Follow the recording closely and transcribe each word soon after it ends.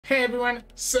Hey everyone,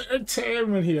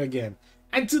 Sirturmund here again,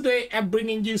 and today I'm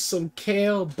bringing you some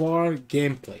Kayle bar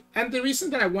gameplay. And the reason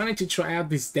that I wanted to try out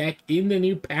this deck in the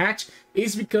new patch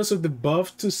is because of the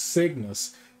buff to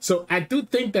Cygnus. So I do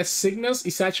think that Cygnus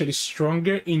is actually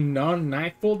stronger in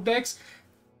non-Nightfall decks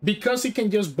because it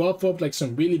can just buff up like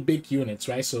some really big units,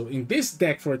 right? So in this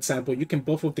deck, for example, you can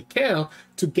buff up the Kayle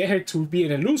to get her to be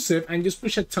an elusive and just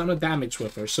push a ton of damage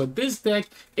with her. So this deck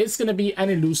is going to be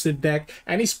an elusive deck,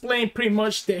 and it's playing pretty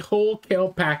much the whole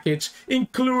Kayle package,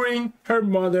 including her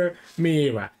mother,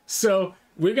 Mihira. So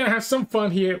we're going to have some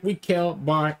fun here with Kayle,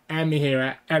 Bar, and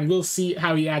Mihira, and we'll see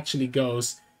how it actually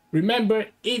goes. Remember,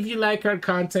 if you like our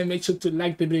content, make sure to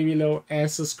like the video below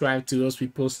and subscribe to us. We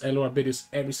post LOR videos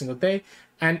every single day.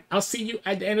 And I'll see you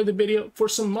at the end of the video for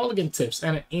some mulligan tips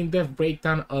and an in-depth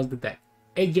breakdown of the deck.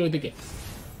 Enjoy the game.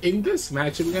 In this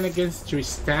match, we're going against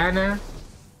Tristana,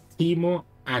 Teemo,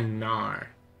 and Gnar.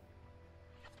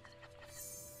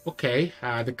 Okay,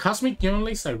 the Cosmic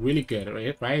Younglings are really good,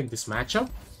 right, in this matchup.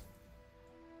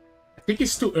 I think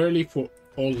it's too early for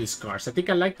all these cards. I think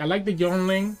I like the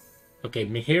Youngling. Okay,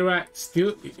 Mihira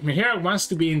wants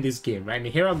to be in this game, right?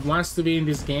 Mihira wants to be in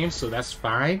this game, so that's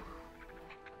fine.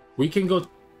 We can go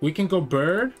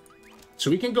Bird. So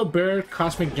we can go Bird,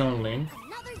 Cosmic Youngling.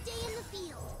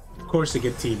 Of course, to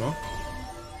get Teemo.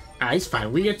 It's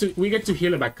fine. We get to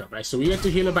heal it back up, right? So we get to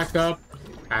heal it back up.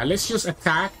 Let's just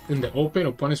attack in the open.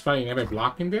 Opponent's probably never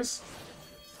blocking this.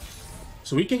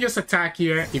 So we can just attack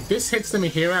here. If this hits the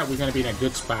Mihira, we're gonna be in a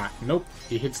good spot. Nope,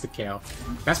 he hits the Kayle.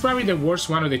 That's probably the worst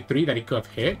one of the three that he could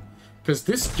have hit. Because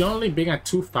this Youngling being at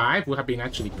 2-5 would have been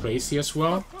actually crazy as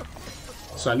well.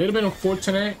 So a little bit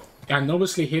unfortunate, and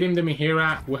obviously hitting the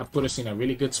Mihira would have put us in a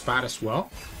really good spot as well.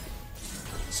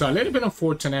 So a little bit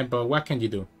unfortunate, but what can you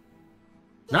do?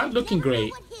 Not looking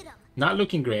great. Not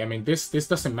looking great. I mean, this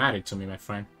doesn't matter to me, my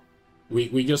friend.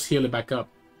 We just heal it back up.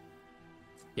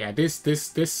 Yeah, this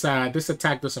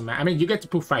attack doesn't matter. I mean, you get to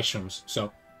put 5 shrooms,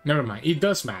 so never mind. It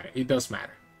does matter. It does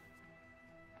matter.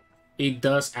 It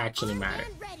does actually matter.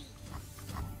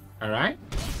 All right.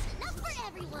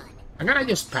 I'm gonna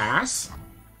just pass.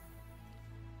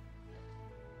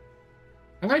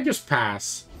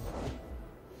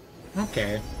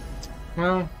 Okay.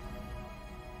 Well,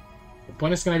 the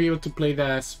opponent's gonna be able to play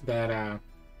the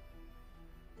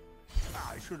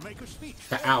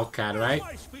Owl card, right?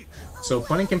 So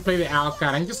opponent can play the Owl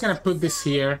card. I'm just gonna put this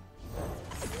here.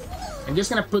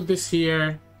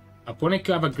 Opponent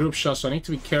could have a group shot, so I need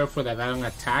to be careful that I don't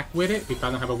attack with it if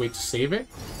I don't have a way to save it.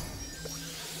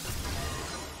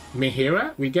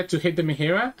 Mihira, we get to hit the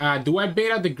Mihira. Do I bait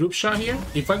out the group shot here?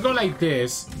 If I go like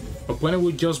this, opponent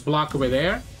would just block over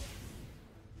there.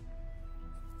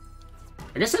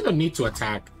 I guess I don't need to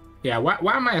attack. Yeah, why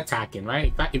am I attacking,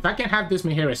 right? If I can have this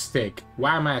Mihira stick,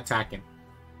 why am I attacking?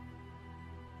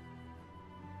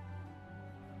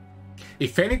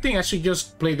 If anything, I should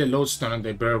just play the Lodestone on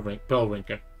the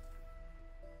Bellrinker.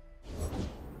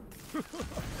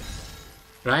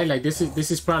 Right? Like this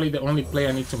is probably the only play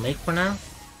I need to make for now.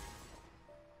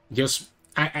 Just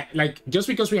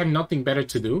because we have nothing better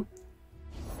to do.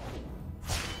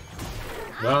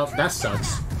 Well, that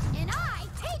sucks.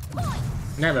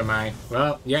 Never mind.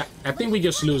 Well, yeah, I think we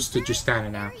just lose to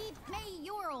Tristana now.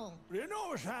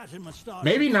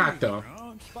 Maybe not though.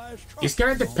 It's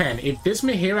gonna depend. If this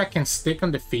Mihira can stick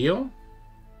on the field,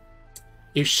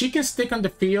 if she can stick on the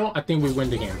field, I think we win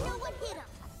the game.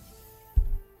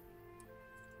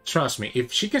 Trust me,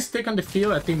 if she can stick on the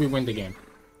field, I think we win the game.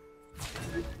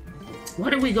 Why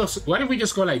did we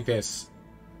just go like this?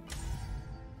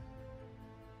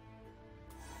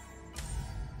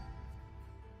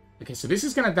 Okay, so this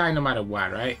is gonna die no matter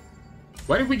what, right?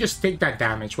 What if we just take that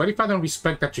damage? What if I don't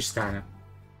respect that Tristana?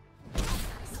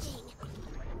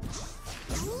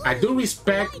 I do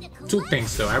respect 2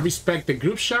 things though. I respect the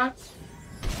group shot,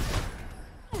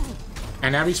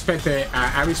 and I respect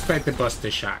the buster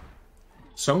shot.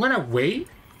 So I'm gonna wait.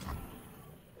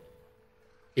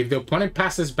 If the opponent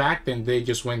passes back, then they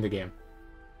just win the game.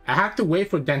 I have to wait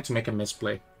for them to make a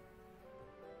misplay.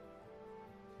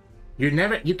 You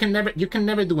can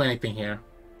never do anything here,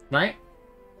 right?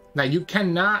 Like you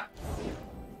cannot.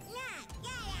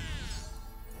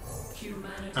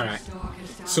 All right.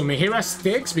 So Mihira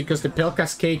sticks because the Pale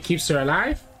Cascade keeps her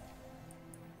alive.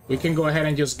 We can go ahead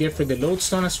and just give her the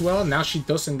Lodestone as well. Now she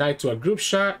doesn't die to a group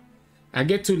shot. I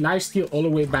get to lifesteal all the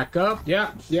way back up.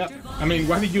 Yeah. I mean,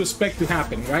 what did you expect to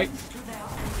happen, right?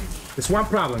 There's one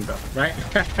problem though, right?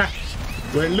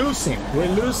 We're losing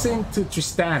to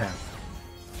Tristana.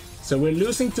 So we're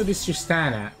losing to this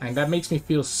Tristana, and that makes me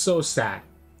feel so sad.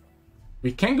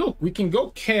 We can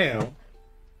go Kayle.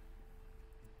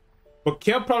 But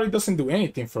Kayle probably doesn't do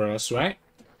anything for us, right?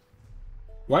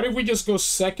 What if we just go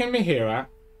second Mihira?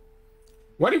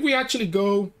 What if we actually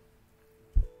go...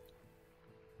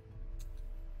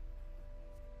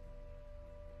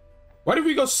 What if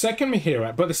we go second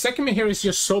Mihira? But the second Mihira is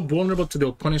just so vulnerable to the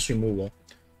opponent's removal.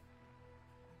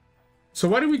 So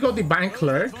what if we go Divine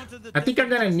Cleric? I think I'm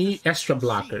gonna need extra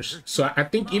blockers. So I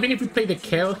think even if we play the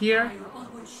Kayle here,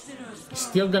 it's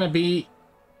still gonna be...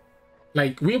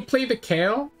 Like, we'll play the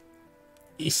Kayle.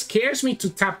 It scares me to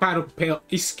tap out of Pale.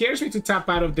 It scares me to tap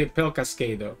out of the Pale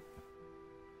Cascade, though.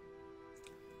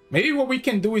 Maybe what we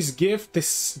can do is give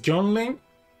this Youngling...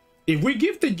 If we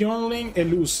give the Youngling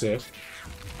Elusive...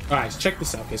 Alright, check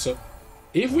this out. Okay, so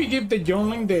if we give the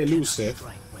Youngling the Elusive,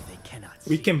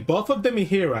 we can buff up the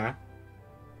Mihira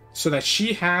so that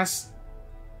she has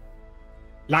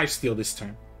lifesteal this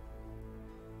turn.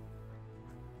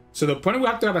 So the opponent will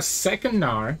have to have a second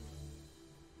Gnar.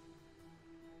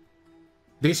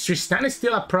 This Tristana is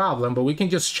still a problem, but we can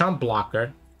just chump block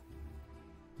her.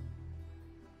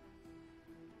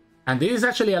 And this is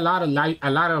actually a lot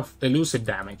of elusive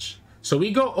damage. So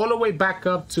we go all the way back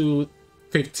up to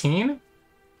 15.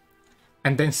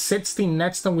 And then 16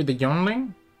 next turn with the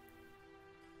Youngling.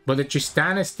 But the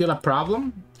Tristana is still a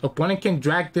problem. Opponent can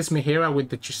drag this Mihira with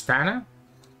the Tristana.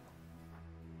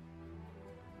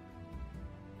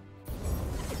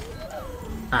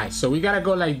 Alright, so we gotta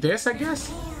go like this, I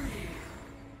guess.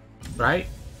 Right?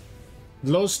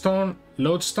 Lodestone.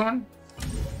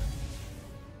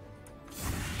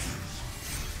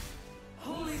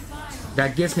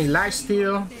 That gives me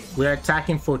lifesteal. We're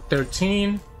attacking for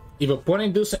 13. If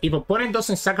opponent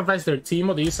doesn't sacrifice their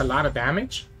Teemo, they use a lot of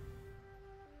damage.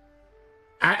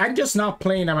 I'm just not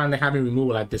playing around the heavy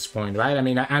removal at this point, right? I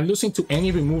mean, I'm losing to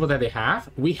any removal that they have.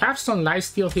 We have some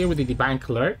lifesteal here with the Divine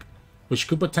Cleric, which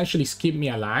could potentially keep me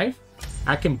alive.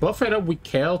 I can buff it up with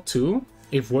Kayle too,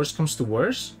 if worse comes to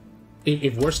worse.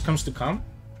 If worse comes to come.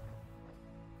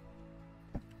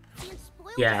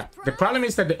 Yeah, the problem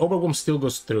is that the Overwhelm still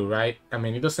goes through, right? I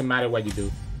mean, it doesn't matter what you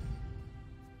do.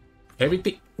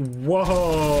 Everything...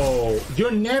 Whoa!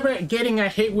 You're never getting a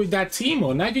hit with that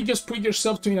Teemo. Now you just put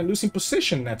yourself in a losing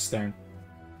position next turn.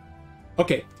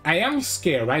 Okay, I am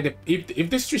scared, right? If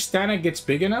this Tristana gets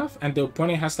big enough and the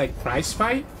opponent has, like, prize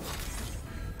fight...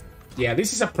 Yeah,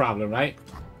 this is a problem, right?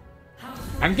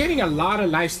 I'm getting a lot of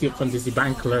lifesteal from this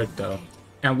Divine Cleric, though.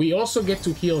 And we also get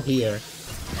to heal here.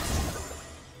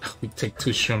 We take 2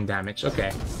 shroom damage.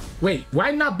 Okay. Wait, why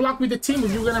not block with the team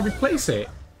if you're gonna replace it?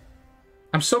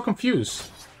 I'm so confused.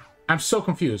 I'm so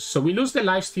confused. So we lose the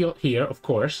lifesteal here, of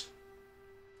course.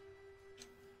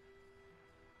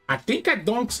 I think I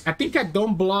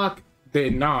don't block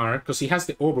the Gnar because he has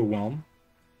the Overwhelm.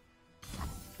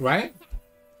 Right?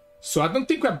 So I don't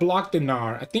think I block the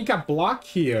Gnar. I think I block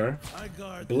here,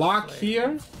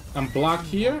 and block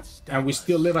here, and we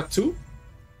still live at 2.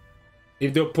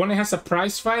 If the opponent has a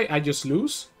prize fight, I just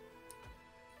lose.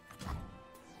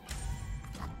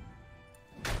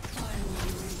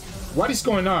 What is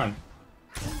going on?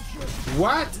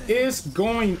 What is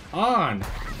going on?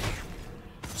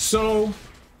 So,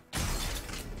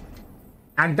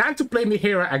 I'm down to play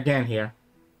Mihira again here.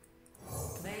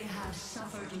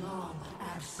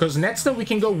 Because next time we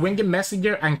can go Winged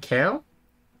Messenger and Kayle.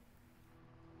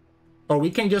 Or we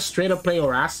can just straight up play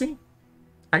Orasi.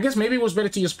 I guess maybe it was better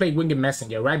to just play Winged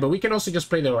Messenger, right? But we can also just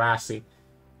play the Orasi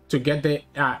to get the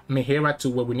Mihira to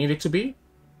where we need it to be.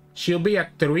 She'll be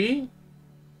at 3.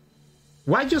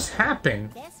 What just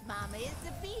happened? This mama is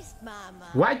the beast mama.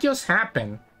 What just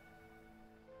happened?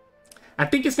 I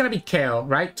think it's gonna be Kayle,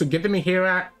 right? To get the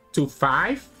Mihira to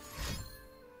 5.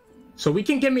 So we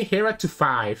can get Mihira to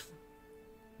 5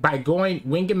 by going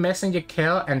Winged Messenger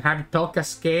Kayle and have Pale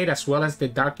Cascade as well as the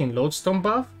Darkened Lodestone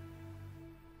buff.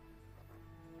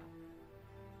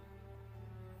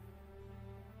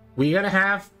 We gotta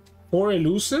have 4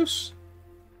 elusives.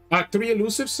 3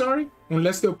 elusives, sorry.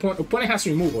 Unless the opponent has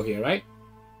removal here, right?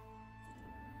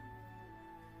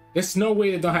 There's no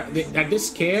way they don't have... At this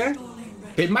care,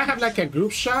 they might have like a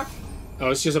group shot.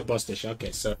 Oh, it's just a buster shot.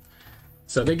 Okay, so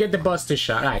they get the buster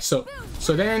shot. Alright, so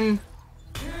then...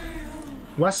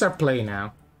 What's our play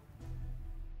now?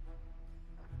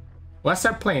 What's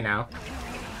our play now?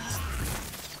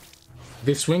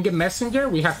 This Winged Messenger,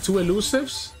 we have 2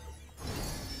 elusives.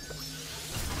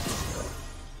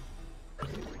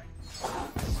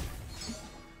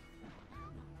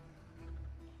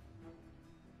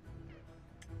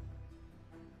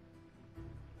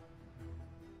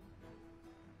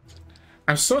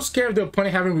 I'm so scared of the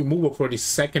opponent having removal for the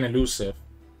second elusive.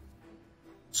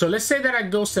 So let's say that I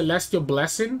go Celestial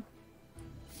Blessing.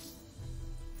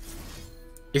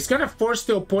 It's gonna force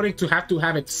the opponent to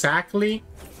have exactly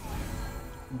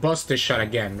Buster Shot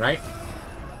again, right?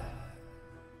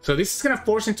 So this is gonna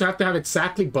force him to have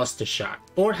exactly Buster Shot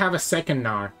or have a second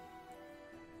Gnar.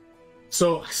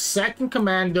 So second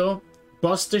Commando,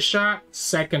 Buster Shot,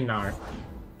 second Gnar.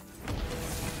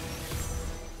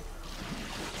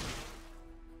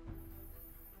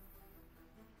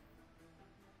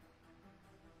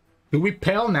 Do we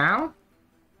Pale now?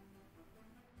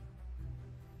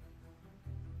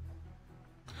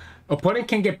 Opponent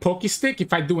can get Pokey Stick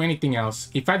if I do anything else.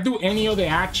 If I do any other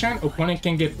action, opponent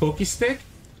can get Pokey Stick.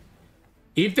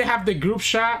 If they have the group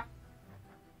shot,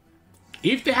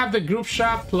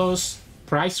 plus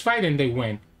prize fight, then they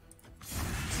win.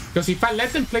 Because if I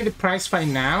let them play the prize fight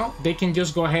now, they can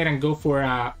just go ahead and go for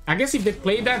I guess if they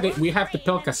play that, we have to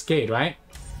Pale Cascade, right?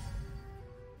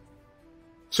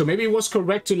 So maybe it was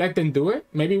correct to let them do it.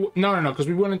 Maybe no, because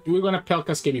we're gonna Pale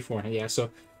Cascade beforehand. Yeah, so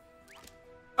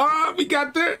we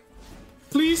got there.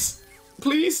 Please,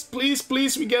 please, please,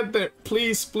 please, we get there.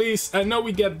 Please, please. I know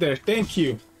we get there. Thank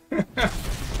you.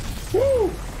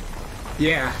 Woo!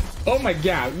 Yeah. Oh my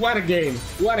god, what a game.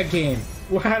 What a game.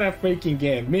 What a freaking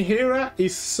game. Mihira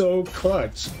is so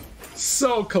clutch.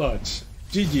 So clutch.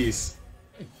 GG's.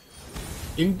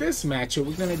 In this matchup,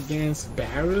 we're gonna against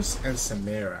Varus and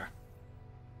Samira.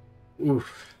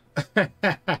 Oof.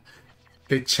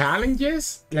 The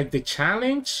challenges, like the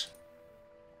challenge.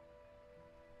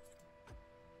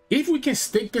 If we can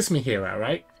stick this Mihira,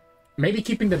 right? Maybe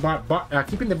keeping the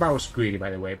bar was greedy, by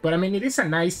the way. But I mean, it's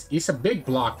a big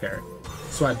blocker,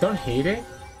 so I don't hate it.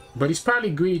 But it's probably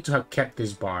greedy to have kept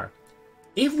this bar.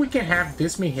 If we can have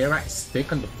this Mihira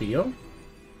stick on the field,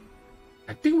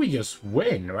 I think we just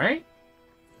win, right?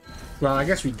 Well, I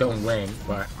guess we don't win,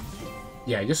 but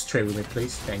yeah, just trade with me,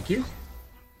 please. Thank you.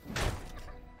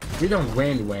 We don't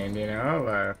win, you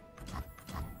know.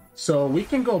 So we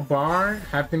can go bar,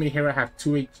 have the Mihira have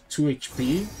 2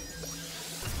 HP.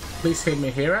 Please hit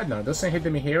Mihira. No, it doesn't hit the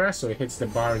Mihira, so it hits the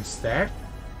bar instead.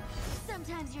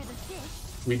 Sometimes you're the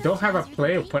fish. We don't have a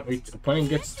play. Opponent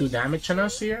gets 2 damage on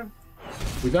us here.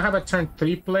 We don't have a turn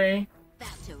 3 play.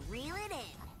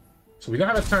 So we don't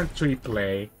have a turn 3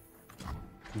 play.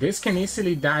 This can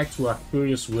easily die to a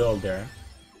Furious Wielder.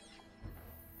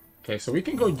 Okay, so we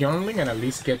can go Youngling and at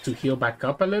least get to heal back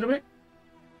up a little bit.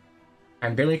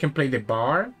 And then we can play the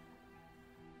bar.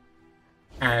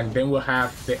 And then we'll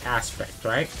have the aspect,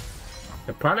 right?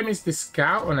 The problem is the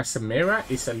scout on a Samira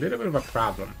is a little bit of a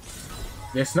problem.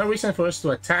 There's no reason for us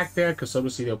to attack there because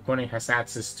obviously the opponent has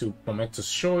access to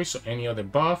Momentous Choice or any other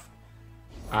buff.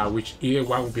 Which either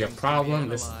one would be a problem.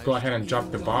 Let's go ahead and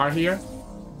drop the bar here.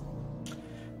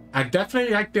 I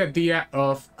definitely like the idea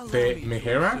of the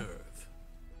Mihira.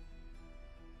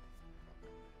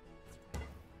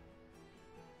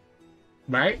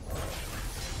 Right?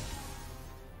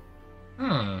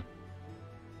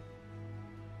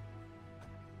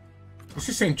 This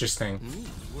is interesting.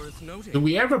 Do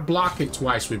we ever block it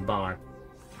twice with bar?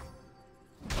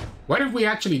 What if we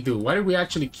actually do? What if we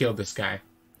actually kill this guy?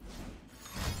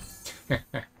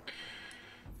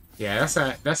 Yeah,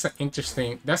 that's an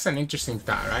interesting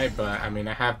thought, right? But I mean,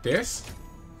 I have this.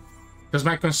 Because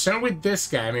my concern with this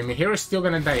guy, I mean, Mihira's still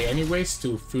gonna die anyways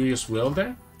to Furious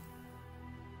Wielder.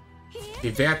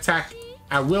 If they attack,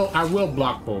 I will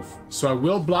block both. So I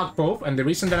will block both, and the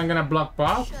reason that I'm gonna block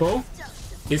both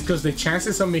is because the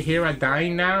chances of Mihira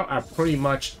dying now are pretty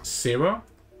much 0.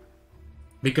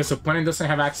 Because opponent doesn't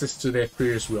have access to the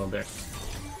Furious Wielder.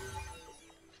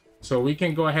 So we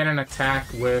can go ahead and attack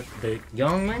with the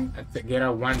Youngling to get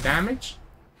our 1 damage.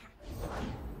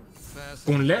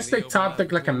 Unless they top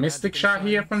deck like a Mystic Shot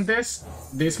here from this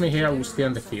Mihira will stay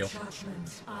on the field.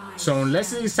 So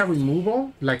unless it is a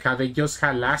removal, like how they just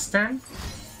had last turn.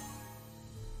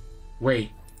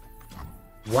 Wait.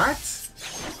 What?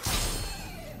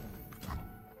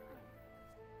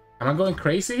 Am I going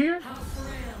crazy here?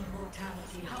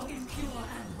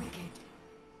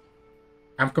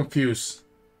 I'm confused.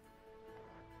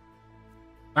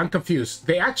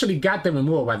 They actually got the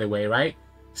removal, by the way, right?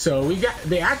 So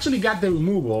they actually got the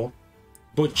removal,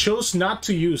 but chose not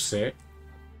to use it.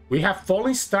 We have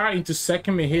Falling Star into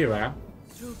second Mihira.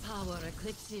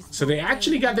 So they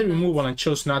actually got the removal and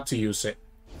chose not to use it.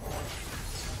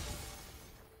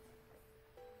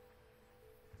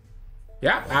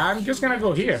 Yeah, I'm just gonna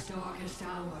go here.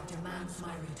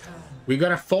 We're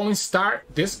gonna Falling Star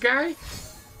this guy.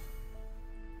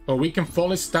 Or we can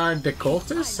Falling Star the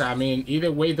Cultist. I mean,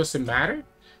 either way doesn't matter.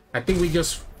 I think we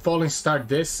just Falling Star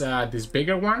this this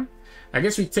bigger one. I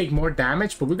guess we take more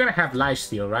damage, but we're gonna have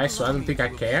lifesteal, right? So I don't think I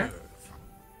care.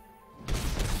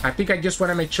 I think I just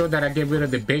want to make sure that I get rid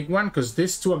of the big one, because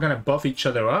these two are going to buff each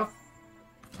other up.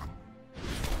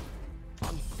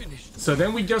 So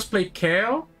then we just play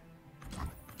Kayle.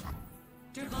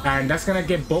 And that's going to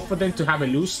get both of them to have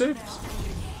elusives.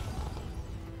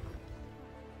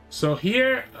 So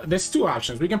here, there's two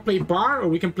options. We can play Bar or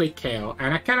we can play Kayle.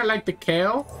 And I kind of like the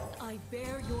Kayle.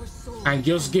 And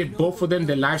just give both of them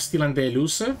the lifesteal and the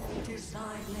elusive.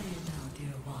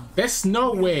 There's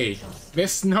no way.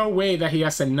 There's no way that he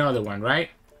has another one, right?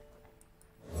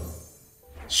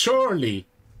 Surely.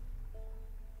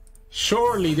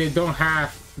 Surely they don't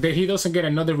have... that he doesn't get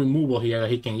another removal here that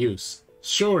he can use.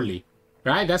 Surely.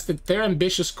 Right? That's their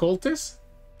ambitious cultist.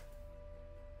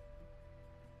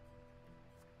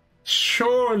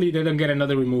 Surely they don't get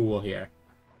another removal here.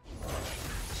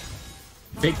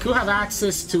 They could have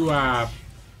access to... yeah,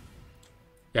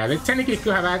 they technically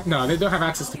could have... no, they don't have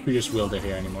access to Furious Wielder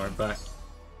here anymore, but...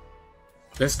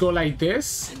 let's go like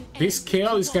this. This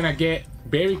Kayle is gonna get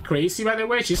very crazy, by the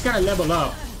way. She's gonna level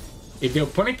up. If the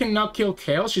opponent cannot kill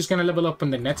Kayle, she's gonna level up on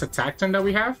the next attack turn that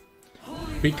we have.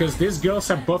 Because these girls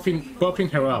are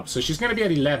buffing her up. So she's gonna be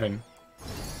at 11.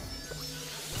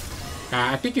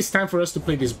 I think it's time for us to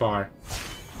play this Bar.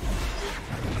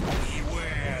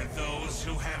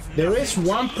 There is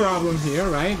one problem here,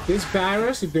 right? This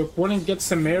Varus, if the opponent gets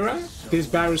Samira, this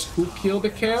Varus could kill the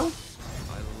Kayle.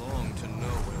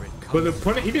 But the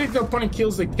opponent, even if the opponent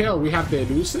kills the Kayle, we have the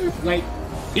elusive. Like,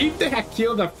 if they had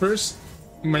killed the first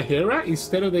Mihira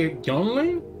instead of the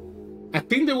youngling, I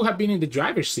think they would have been in the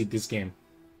driver's seat this game.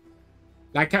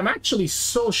 Like, I'm actually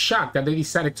so shocked that they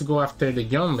decided to go after the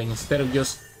youngling instead of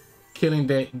just killing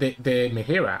the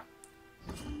Mihira.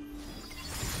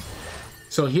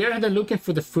 So here they're looking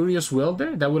for the Furious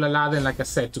Wielder that will allow them, like I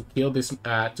said, to kill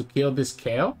this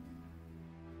Kayle.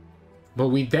 But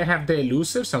we then have the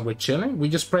elusives and we're chilling. We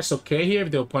just press OK here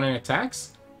if the opponent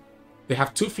attacks. They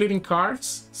have two fleeting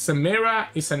cards. Samira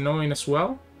is annoying as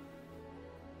well.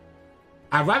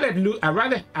 I'd rather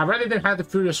them have the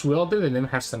Furious Wielder than them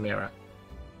have Samira.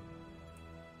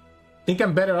 I think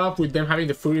I'm better off with them having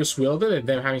the Furious Wielder than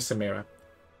them having Samira.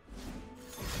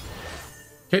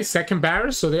 Okay, second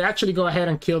Varus. So they actually go ahead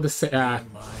and kill the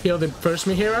first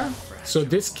Mihira. So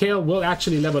this Kayle will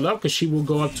actually level up because she will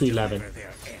go up to 11.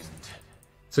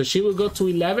 So she will go to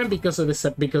 11 because of the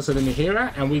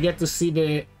Mihira, and we get to see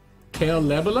the Kayle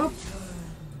level up.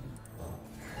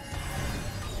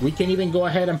 We can even go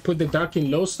ahead and put the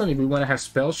Darkin Lowstone if we want to have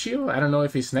Spell Shield. I don't know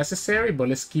if it's necessary, but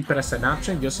let's keep it as an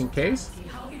option just in case.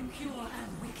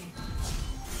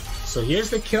 So here's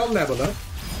the Kayle level up.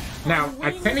 Now, I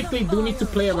technically do need to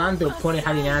play around the opponent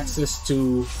having access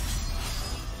to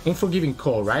Unforgiving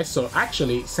Call, right? So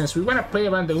actually, since we want to play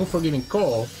around the Unforgiving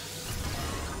Call,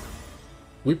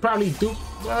 we probably do...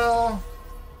 well,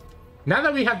 now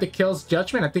that we have the Kayle's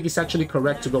Judgment, I think it's actually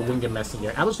correct to go Winged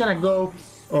Messenger. I was going to go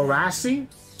Orasi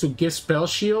to give Spell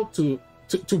Shield to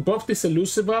buff this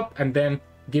elusive up and then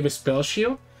give a Spell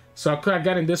Shield. So I could have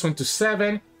gotten this one to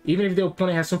 7. Even if the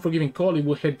opponent has Unforgiving Call, it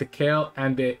would hit the Kayle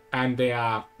and the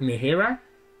Mihira,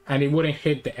 and it wouldn't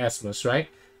hit the Esmus, right?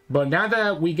 But now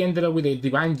that we ended up with a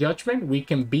Divine Judgment, we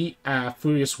can beat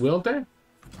Furious Wielder,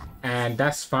 and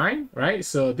that's fine, right?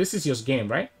 So this is just game,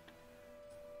 right?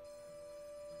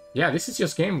 Yeah, this is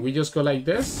just game. We just go like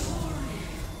this.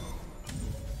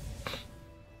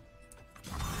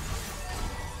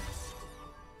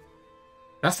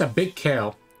 That's a big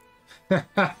Kayle.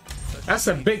 That's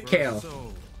a big Kayle.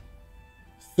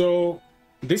 So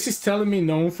this is telling me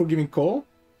no Unforgiving Call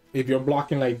if you're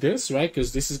blocking like this, right?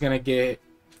 Because this is gonna get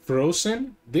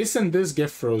frozen. This and this get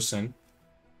frozen.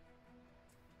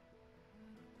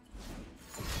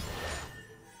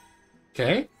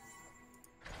 Okay.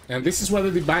 And this is why the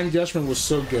Divine Judgment was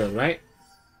so good, right?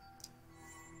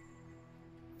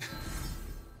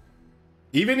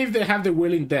 Even if they have the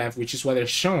Willing Death, which is what they're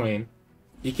showing,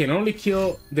 it can only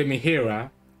kill the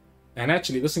Mihira. And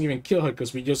actually, it doesn't even kill her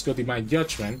because we just got Divine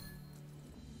Judgment.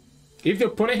 If the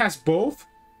opponent has both,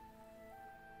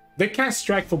 they can't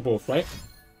strike for both, right?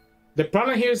 The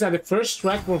problem here is that the first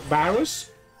strike was Varus.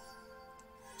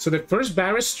 So the first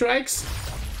Varus strikes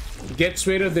gets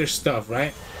rid of their stuff,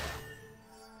 right?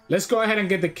 Let's go ahead and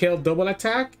get the Kayle double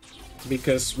attack.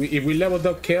 Because if we leveled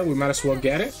up Kayle, we might as well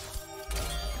get it.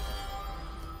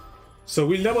 So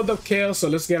we leveled up Kayle, so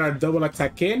let's get our double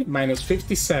attack in. Minus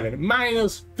 57.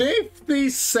 Minus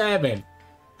 57!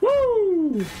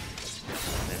 Woo!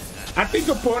 I think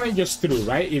opponent just threw,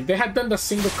 right? If they had done the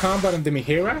single combat on the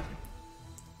Mihira,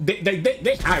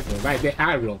 they high roll, right? They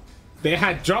high roll. They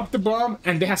had dropped the bomb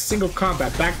and they had single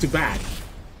combat back to back.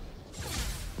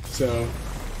 So,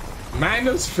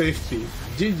 minus 50.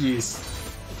 GG's.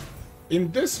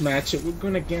 in this matchup, we're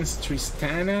going against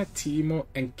Tristana, Teemo,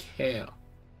 and Kayle.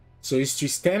 So it's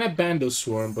Tristana Bando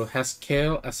Swarm, but has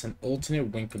Kayle as an alternate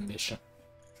win condition.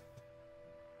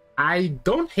 I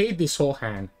don't hate this whole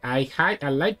hand. I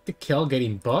like the Kayle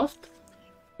getting buffed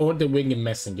or the Winged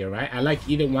Messenger, right? I like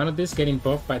either one of this getting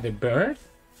buffed by the bird.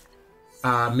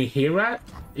 Mihira,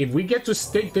 if we get to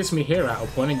stick this Mihira,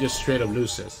 opponent just straight up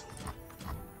loses.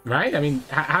 Right? I mean,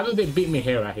 how do they beat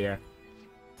Mihira here?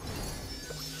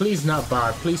 Please not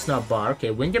bar, please not bar. Okay,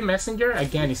 Winged Messenger,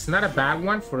 again, it's not a bad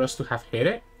one for us to have hit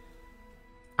it.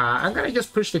 I'm gonna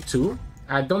just push the 2.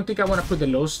 I don't think I want to put the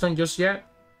Lodestone just yet.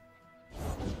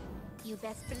 You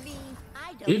best believe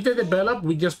I don't. If they develop,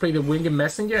 we just play the Winged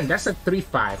Messenger, and that's a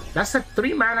 3-5. That's a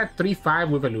 3 mana 3-5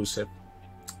 with Elusive.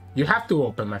 You have to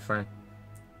open, my friend.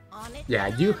 Yeah,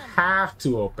 you have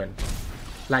to open.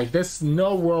 Like, there's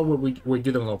no world where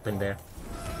you don't open there.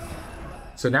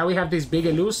 So now we have this big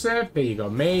Elusive. There you go,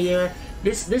 Mayor.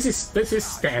 This is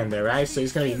standard, right? So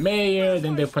it's gonna be Mayor,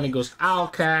 then the opponent goes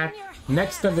Owlcat.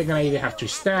 Next time they're gonna either have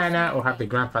Tristana or have the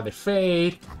Grandfather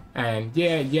Fade. And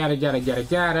yeah, yada yada yada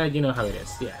yada. You know how it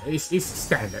is. Yeah, it's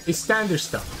standard. It's standard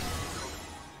stuff.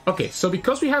 Okay, so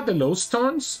because we have the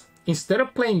Lodestones, instead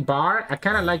of playing Bar, I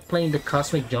kind of like playing the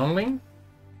Cosmic Jungling.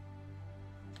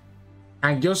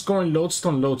 And just going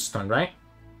Lodestone, Lodestone, right?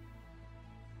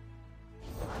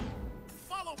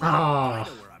 Ah,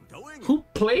 who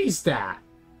plays that?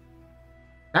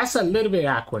 That's a little bit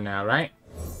awkward now, right?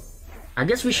 I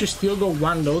guess we should still go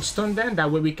 1 Lodestone then. That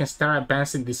way we can start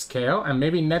advancing this Kayle. And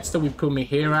maybe next time we put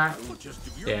Mihira.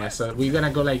 Yeah, so we're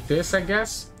gonna go like this, I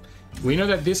guess. We know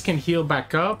that this can heal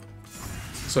back up.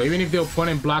 So even if the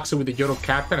opponent blocks it with the Yordle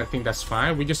Captain, I think that's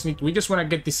fine. We just want to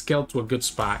get this Kayle to a good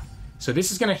spot. So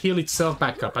this is gonna heal itself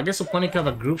back up. I guess opponent could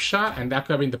have a group shot, and that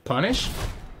could have been the punish.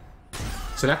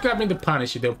 So that could have been the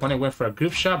punish if the opponent went for a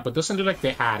group shot, but doesn't look like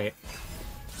they had it.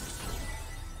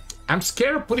 I'm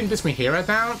scared of putting this Mihira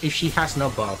down if she has no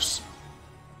buffs.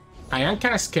 I am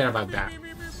kind of scared about that.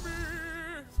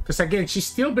 Because again, she's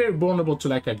still very vulnerable to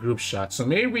like a group shot. So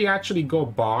maybe we actually go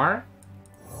Bar.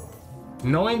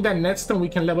 Knowing that next time we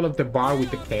can level up the Bar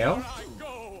with the Kayle.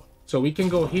 So we can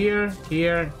go here,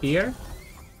 here, here.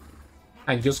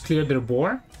 And just clear their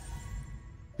board.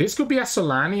 This could be a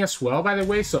Solani as well, by the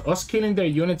way. So us killing their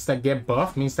units that get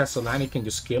buffed means that Solani can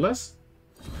just kill us.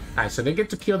 Alright, so they get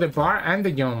to kill the Bar and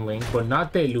the Youngling, but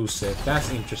not the Elusive.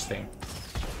 That's interesting.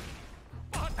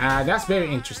 That's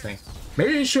very interesting.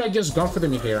 Maybe we should have just gone for the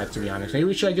Mihira, to be honest. Maybe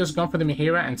we should have just gone for the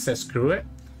Mihira and said screw it.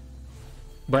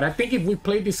 But I think if we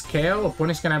play this Kayle,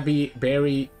 opponent's gonna be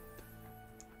very,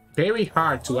 very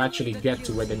hard to actually get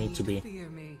to where they need to be.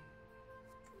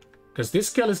 Because this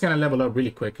Kayle is gonna level up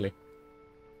really quickly.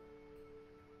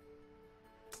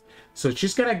 So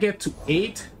she's gonna get to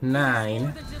 8,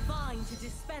 9.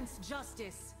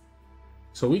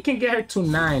 So we can get her to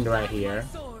 9 right here.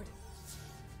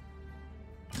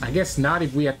 I guess not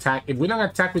if we attack. If we don't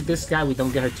attack with this guy, we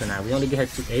don't get her to 9. We only get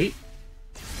her to 8.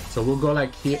 So we'll go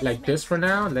like here, like this for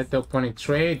now. Let the opponent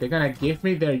trade. They're gonna give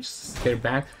me their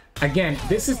ban. Again,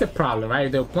 this is the problem, right?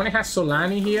 If the opponent has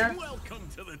Solani here,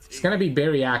 it's gonna be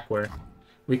very awkward.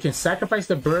 We can sacrifice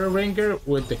the Bird Ringer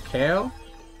with the Kayle.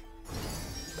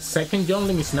 Second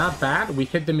Youngling is not bad. We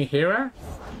hit the Mihira.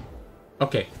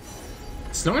 Okay.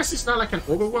 As long as it's not like an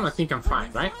overwhelm, I think I'm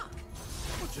fine, right?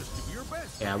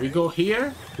 Yeah, we go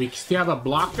here. We still have a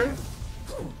blocker.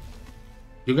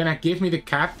 You're gonna give me the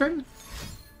Captain?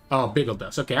 Oh, Bilge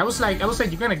does. Okay, I was like,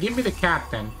 you're gonna give me the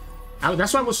Captain.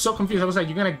 That's why I was so confused. I was like,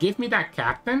 you're gonna give me that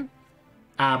Captain?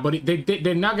 But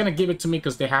they're not gonna give it to me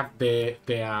because they have the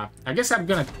I guess I'm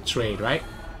gonna trade, right?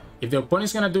 If the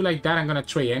opponent's gonna do like that, I'm gonna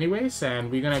trade anyways. And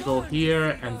we're gonna go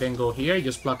here and then go here.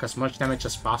 Just block as much damage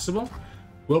as possible.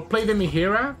 We'll play the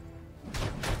Mihira.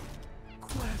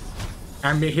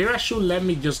 And Mihira should let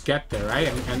me just get there, right?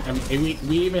 And we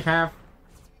even have...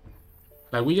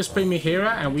 Like, we just play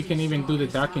Mihira and we can even do the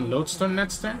Darking Lodestone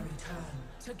next turn.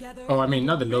 Oh, I mean,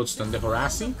 not the Lodestone, the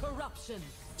Horasi.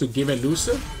 To give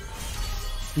Elusive.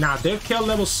 Now, their Kayle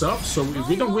levels up, so if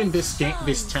we don't win this game,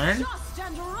 this turn,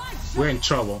 we're in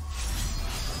trouble.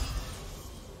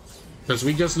 Because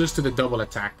we just lose to the double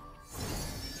attack.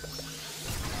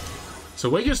 So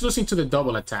we're just losing to the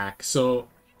double attack. So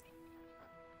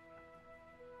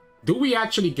do we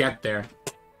actually get there?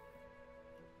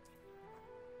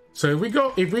 So if we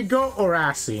go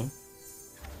Horasi.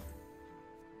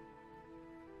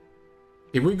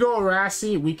 If we go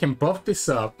Horasi, we can buff this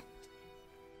up.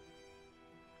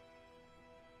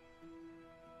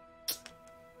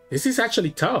 This is actually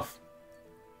tough.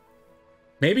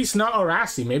 Maybe it's not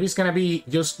Horasi. Maybe it's gonna be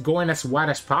just going as wide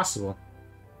as possible.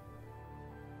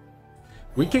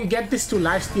 We can get this to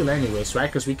lifesteal anyways, right?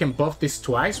 Because we can buff this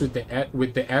twice with the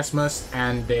Esmus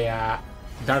and the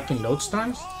Darkened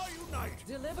Lodestone.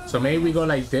 So maybe we go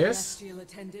like this.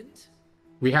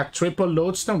 We have triple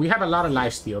Lodestone. We have a lot of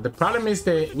lifesteal. The problem is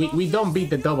that we don't beat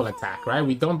the double attack, right?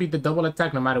 We don't beat the double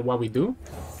attack no matter what we do.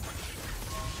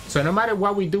 So no matter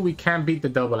what we do, we can't beat the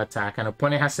double attack. An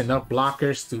opponent has enough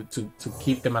blockers to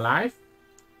keep them alive.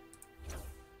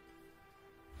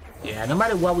 Yeah, no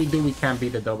matter what we do, we can't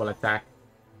beat the double attack.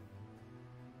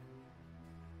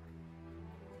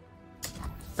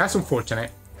 That's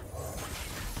unfortunate.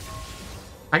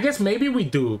 I guess maybe we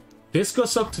do. This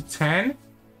goes up to 10.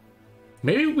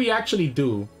 Maybe we actually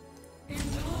do.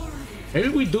 Maybe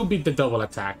we do beat the double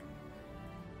attack.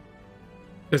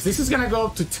 Because this is going to go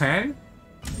up to 10.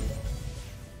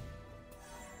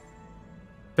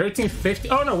 1350.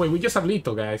 Oh, no, wait. We just have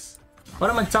lethal, guys.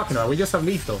 What am I talking about? We just have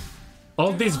lethal.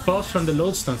 All these buffs from the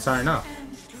Lodestones are enough.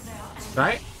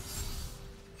 Right?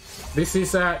 This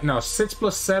is, no, 6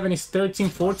 plus 7 is 13,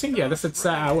 14. Yeah, that's,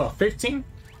 well, 15.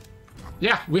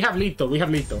 Yeah, we have lethal. We have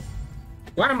lethal.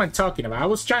 What am I talking about? I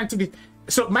was trying to be...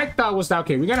 So my thought was that,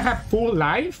 okay, we're going to have full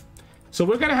life. So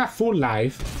we're going to have full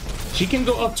life. She can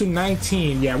go up to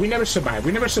 19. Yeah, we never survived.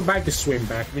 We never survived the swim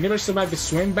back. We never survived the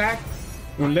swim back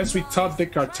unless we top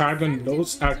deck our Targon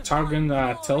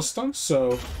Tailstone.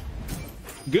 So...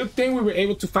 Good thing we were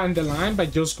able to find the line by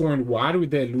just going wide with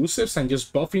the elusives and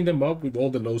just buffing them up with all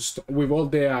the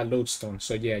lodestones.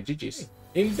 So yeah, GG's.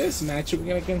 In this match, we're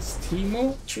going against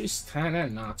Teemo, Tristana,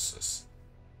 and Noxus.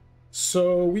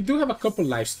 So we do have a couple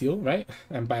lifesteal, right?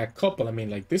 And by a couple, I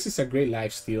mean like this is a great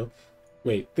lifesteal.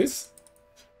 Wait, this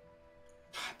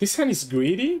hand is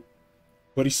greedy,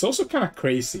 but it's also kind of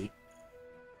crazy.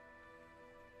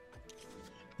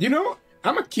 You know,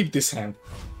 I'm gonna keep this hand.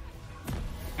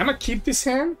 I'm gonna keep this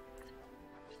hand.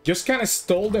 Just kind of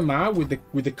stall them out with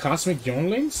the Cosmic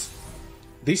Younglings.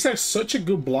 These are such a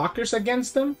good blockers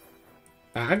against them.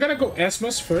 I'm gonna go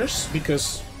Esmus first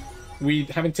because we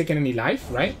haven't taken any life,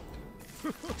 right?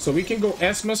 So we can go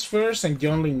Esmus first and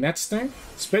Youngling next turn,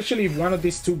 especially if one of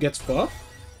these two gets buffed.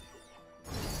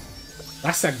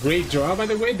 That's a great draw, by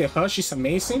the way. The Hush is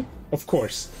amazing. Of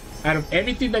course, out of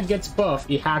everything that gets buffed,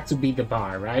 it had to be the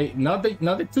bar, right? Not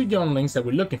the two Younglings that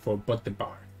we're looking for, but the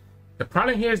bar. The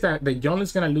problem here is that the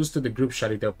Youngling's gonna lose to the group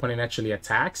shot if the opponent actually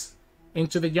attacks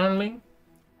into the Youngling.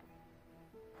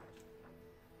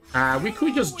 We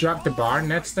could just drop the bar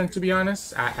next turn, to be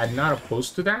honest. I'm not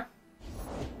opposed to that.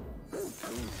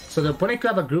 So the opponent could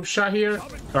have a group shot here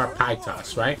or a pie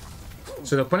toss, right?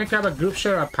 So the opponent could have a group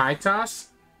shot or a pie toss.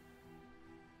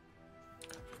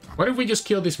 What if we just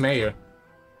kill this mayor?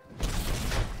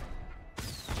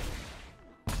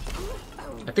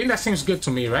 I think that seems good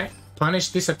to me, right? Punish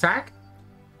this attack.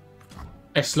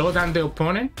 And slow down the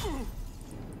opponent.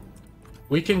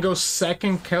 We can go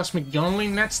second Cosmic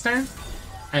Youngling next turn.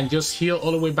 And just heal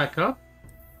all the way back up.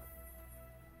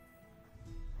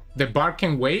 The bar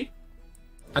can wait.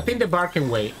 I think the bar can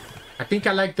wait. I think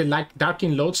I like the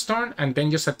Darkened Lodestone and then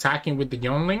just attacking with the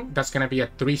Youngling. That's gonna be a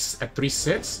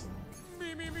 3/6.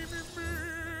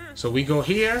 So we go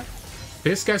here.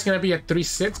 This guy's gonna be a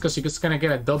 3/6 because he's gonna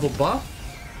get a double buff.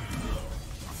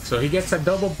 So he gets a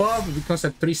double buff, it becomes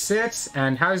a 3/6.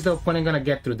 And how is the opponent gonna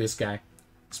get through this guy?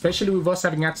 Especially with us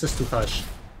having access to Hush.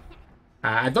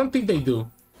 I don't think they do.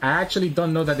 I actually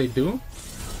don't know that they do.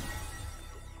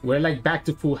 We're like back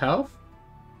to full health.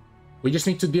 We just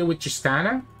need to deal with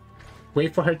Tristana.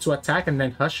 Wait for her to attack and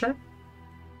then Hush her.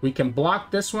 We can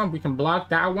block this one. We can block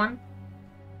that one.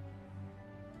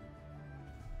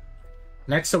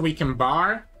 Next, so we can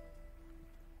bar.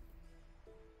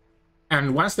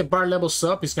 And once the bar levels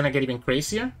up, it's going to get even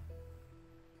crazier.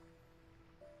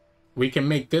 We can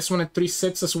make this one a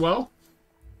 3/6 as well.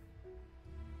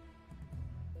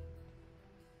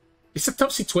 It's a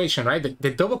tough situation, right?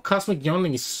 The double Cosmic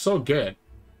Youngling is so good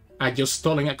at just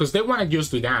stalling it. Because they want to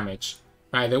just do damage.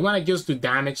 Right? They want to just do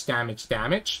damage.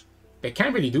 They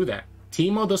can't really do that.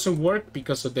 Teemo doesn't work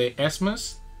because of the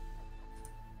Esmus.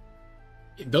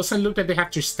 It doesn't look like they have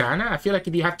Tristana. I feel like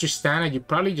if you have Tristana, you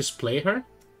probably just play her.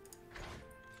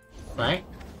 Right?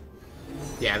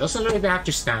 Yeah, it doesn't look like they have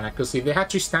Tristana. Because if they have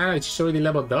Tristana, she's already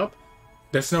leveled up.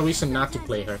 There's no reason not to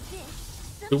play her.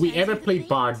 Do we ever play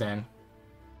Bard then?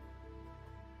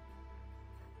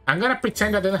 I'm gonna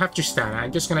pretend I don't have Tristana.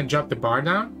 I'm just gonna drop the bar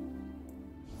down.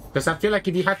 Because I feel like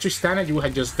if you had Tristana, you would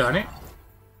have just done it.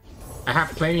 I have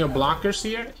plenty of blockers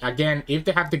here. Again, if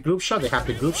they have the group shot, they have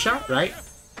the group shot, right?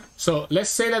 So let's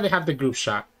say that they have the group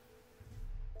shot.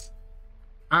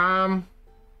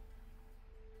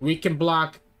 We can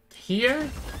block here.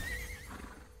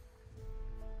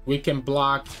 We can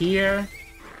block here.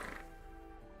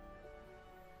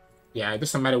 Yeah, it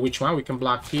doesn't matter which one. We can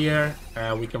block here.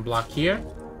 We can block here.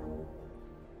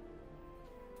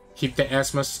 Keep the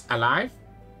Esmus alive.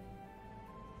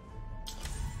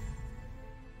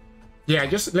 Yeah,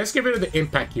 just let's get rid of the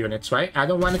impact units, right? I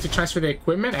don't want it to transfer the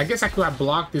equipment. I guess I could have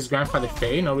blocked this Grandfather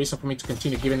Fae. No reason for me to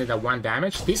continue giving it that 1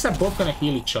 damage. These are both going to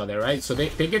heal each other, right? So they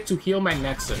get to heal my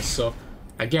Nexus. So,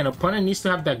 again, opponent needs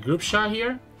to have that group shot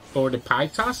here. Or the Pie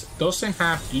Toss. Doesn't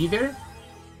have either.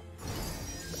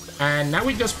 And now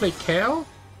we just play Kayle.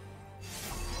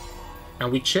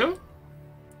 And we chill.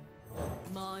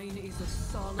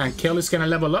 And Kayle is going to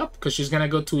level up because she's going to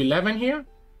go to 11 here.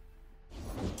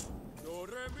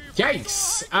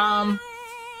 Yikes!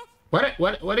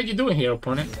 What are you doing here,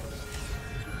 opponent?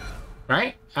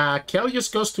 Right? Kayle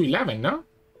just goes to 11, no?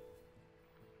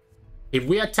 If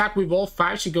we attack with all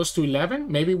 5, she goes to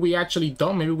 11. Maybe we actually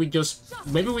don't. Maybe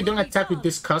we don't attack with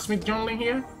this Cosmic Journaling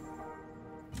here.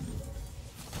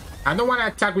 I don't want to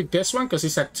attack with this one because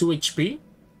it's at 2 HP.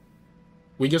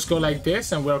 We just go like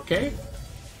this and we're okay.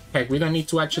 Heck, we don't need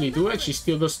to actually do it. She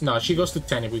still goes... No, she goes to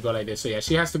 10 if we go like this. So yeah,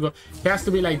 she has to go... It has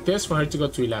to be like this for her to go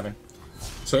to 11.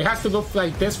 So it has to go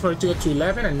like this for her to go to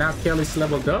 11. And now Kayle is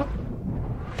leveled up.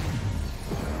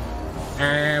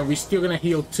 And we're still going to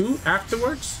heal 2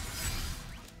 afterwards.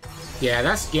 Yeah,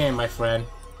 that's game, my friend.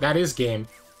 That is game.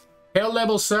 Kayle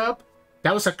levels up.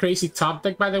 That was a crazy top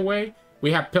deck, by the way.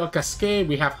 We have Pale Cascade.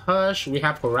 We have Hush. We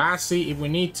have Horasi if we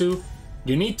need to.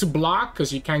 You need to block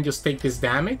because you can't just take this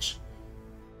damage.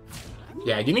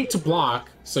 Yeah, you need to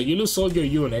block, so you lose all your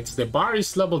units. The bar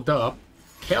is leveled up.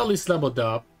 Kayle is leveled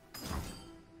up.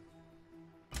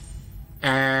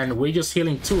 And we're just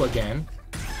healing 2 again.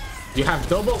 You have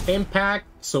double impact,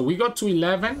 so we go to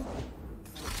 11.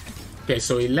 Okay,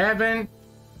 so 11.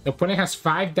 The opponent has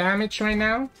 5 damage right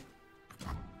now.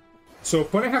 So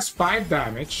opponent has 5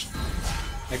 damage.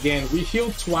 Again, we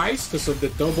heal twice because of the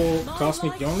double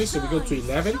Cosmic only, so we go to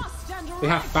 11. They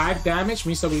have 5 damage,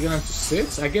 means that we're going to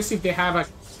 6. I guess if they have a...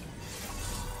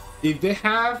 If they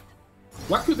have...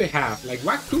 What could they have? Like,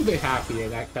 what could they have here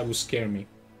that would scare me?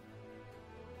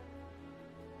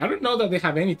 I don't know that they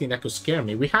have anything that could scare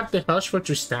me. We have the Hush for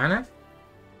Tristana.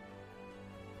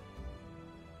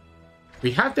 We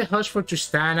have the Hush for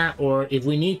Tristana, or if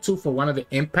we need to, for one of the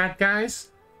Impact guys.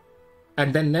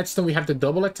 And then next time we have the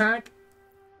double attack.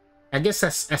 I guess a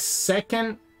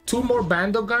second... 2 more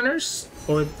Bando Gunners,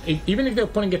 or even if the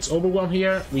opponent gets overwhelmed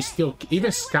here, we still...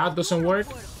 Even Scout doesn't work.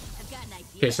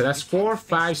 Okay, so that's 4,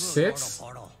 5, 6.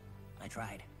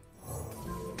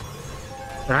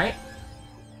 Right?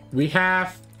 We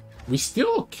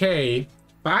still okay.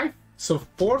 5, so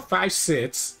 4, 5,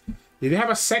 6. If they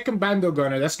have a second Bando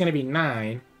Gunner, that's going to be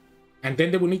 9. And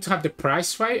then they will need to have the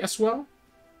prize fight as well.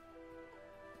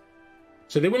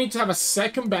 So they will need to have a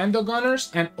second Bando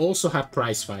Gunners and also have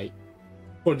prize fight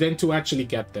for them to actually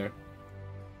get there.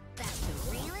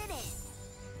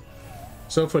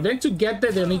 So for them to get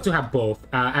there, they'll need to have both.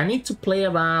 I need to play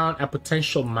around a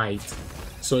potential might.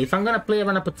 So if I'm going to play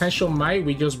around a potential might,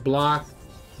 we just block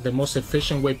the most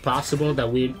efficient way possible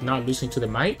that we're not losing to the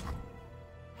might.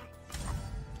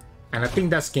 And I think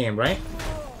that's game, right?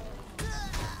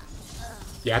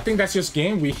 Yeah, I think that's just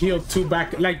game. We healed 2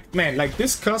 back. Like, man, like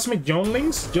this Cosmic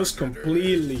Younglings just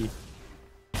completely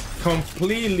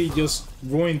just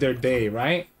ruined their day,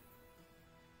 right?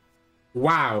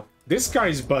 Wow, this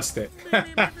card is busted.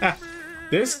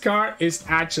 This card is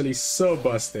actually so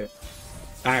busted.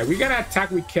 All right, we gotta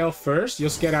attack with Kayle first.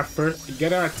 Just get our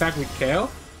attack with Kayle.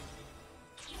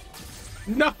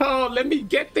 No, let me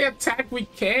get the attack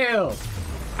with Kayle.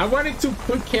 I wanted to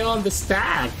put Kayle on the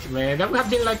stack, man. That would have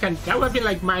been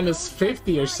like minus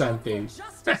 50 or something.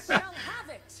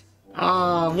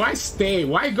 Why stay?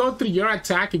 Why go through your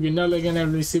attack if you're not gonna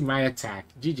receive my attack?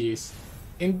 GG's.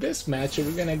 In this match,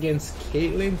 we're gonna against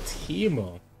Caitlyn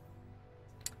Teemo.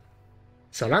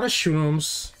 So a lot of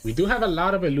shrooms. We do have a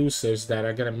lot of elusives that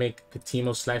are gonna make the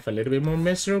Teemo's life a little bit more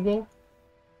miserable.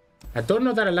 I don't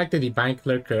know that I like the Divine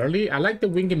Clerk early. I like the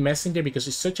Winged Messenger because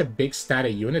it's such a big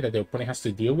static unit that the opponent has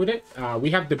to deal with it. We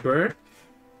have the Bird.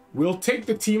 We'll take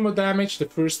the Teemo damage the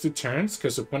first 2 turns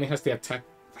because the opponent has the attack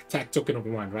token of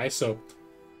 1, right? So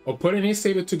opponent is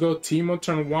able to go Teemo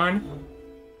turn 1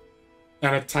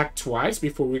 and attack twice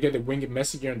before we get the Winged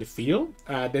Messenger on the field.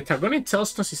 The Targonian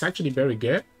Tailstones is actually very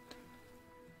good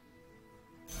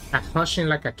at hushing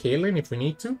like a Caitlyn if we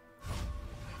need to.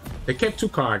 They kept 2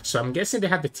 cards, so I'm guessing they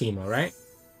had the Teemo, right?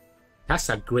 That's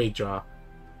a great draw.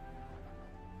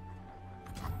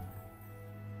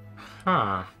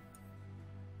 Huh.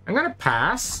 I'm gonna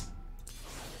pass.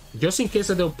 Just in case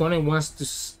that the opponent wants to...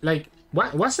 Like,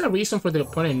 what's the reason for the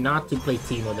opponent not to play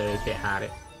Teemo there if they had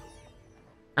it?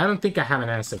 I don't think I have an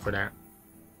answer for that.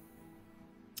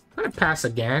 I'm gonna pass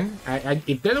again.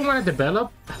 If they don't want to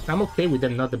develop, I'm okay with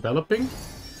them not developing.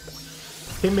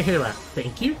 Hit Mihira,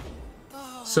 thank you.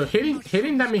 So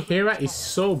hitting that Mihira is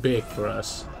so big for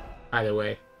us, by the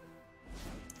way.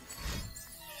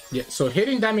 Yeah, so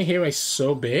hitting that Mihira is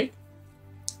so big,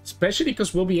 especially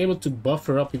because we'll be able to buff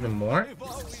her up even more.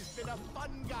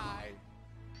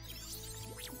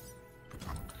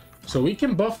 So we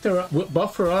can buff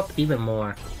her up even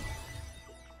more.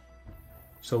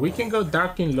 So we can go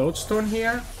Darkin Lodestone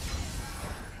here.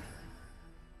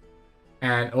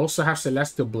 And also have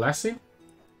Celestial Blessing.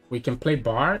 We can play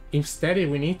Bar instead if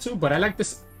we need to, but I like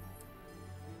this.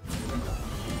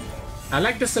 I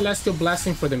like the Celestial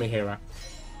Blessing for the Mihira.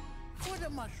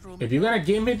 If you're gonna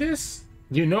give me this,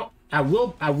 you know, I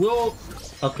will,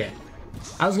 okay.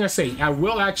 I was gonna say, I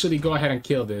will actually go ahead and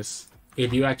kill this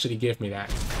if you actually give me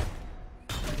that.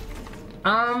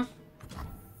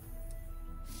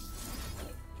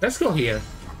 Let's go here.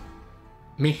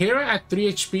 Mihira at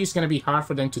 3 HP is gonna be hard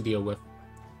for them to deal with.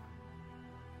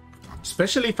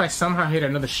 Especially if I somehow hit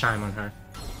another shine on her.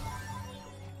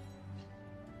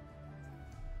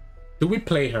 Do we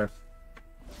play her?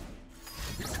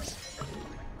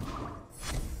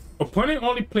 Opponent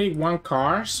only played 1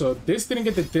 card, so this didn't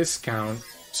get the discount.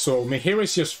 So Mihira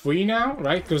is just free now,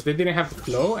 right? Because they didn't have the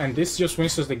flow, and this just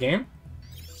wins us the game.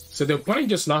 So the opponent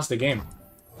just lost the game.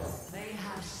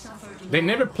 They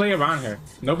never play around her.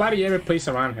 Nobody ever plays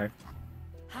around her.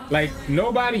 Like,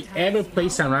 nobody ever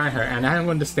plays around her, and I don't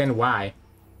understand why.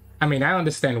 I mean, I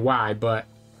understand why, but...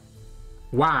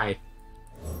 why?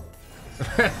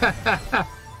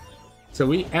 So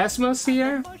we Esmus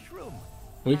here.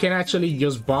 We can actually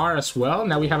use Bar as well.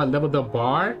 Now we have a leveled up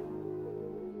Bar.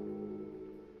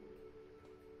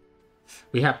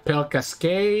 We have Pale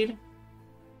Cascade.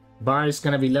 Bar is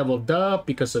gonna be leveled up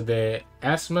because of the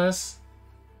Esmus.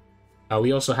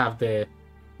 We also have the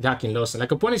Darkin Lodestone.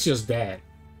 Like, opponent's just dead.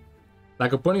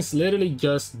 Like, opponent's literally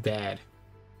just dead.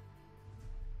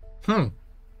 We're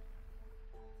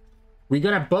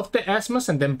gonna buff the Esmus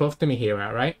and then buff the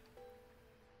Mihira, right?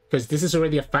 Because this is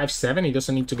already a 5/7. He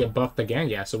doesn't need to get buffed again.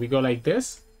 Yeah, so we go like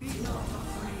this.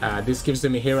 This gives the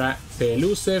Mihira the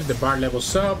elusive. The Bard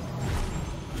levels up.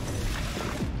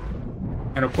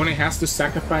 An opponent has to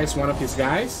sacrifice one of his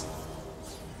guys.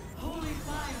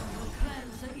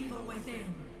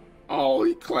 Oh,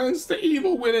 he cleansed the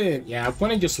evil within. Yeah,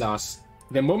 opponent just lost.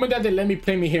 The moment that they let me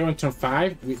play Mihira on turn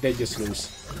 5, they just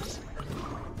lose.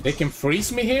 They can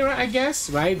freeze Mihira, I guess,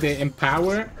 right? They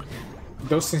empower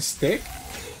doesn't stick.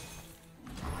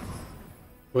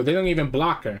 But they don't even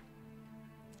block her.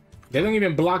 They don't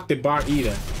even block the Bar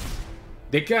either.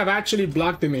 They could have actually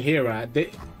blocked the Mihira.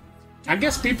 I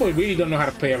guess people really don't know how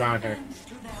to play around her.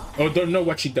 Or don't know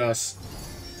what she does.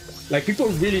 Like, people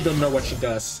really don't know what she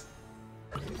does.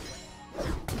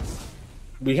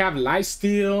 We have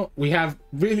lifesteal. We have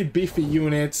really beefy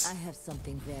units. I have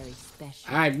something very special.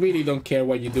 I really don't care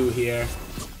what you do here.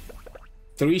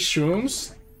 3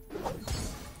 shrooms.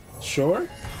 Sure.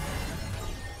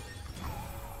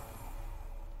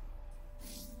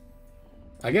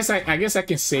 I guess I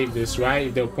can save this, right?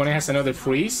 If the opponent has another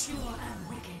freeze.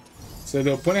 So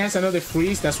the opponent has another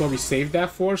freeze. That's what we saved that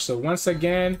for. So once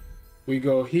again, we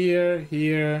go here,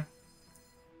 here.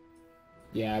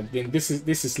 Yeah, then this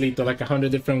is lethal like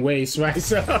 100 different ways, right?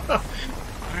 So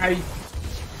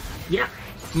yeah,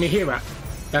 Mihira.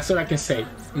 That's what I can say.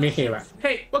 Mihira.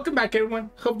 Hey, welcome back everyone.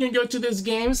 Hope you enjoyed today's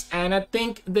games, and I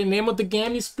think the name of the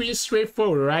game is pretty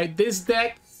straightforward, right? This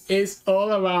deck is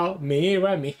all about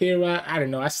Mihira. I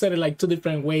don't know. I said it like 2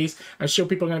 different ways. I'm sure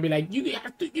people are gonna be like, you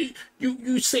have to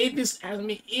you say this as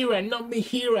Mihira, not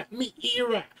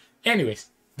Mihira. Anyways.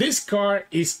 This card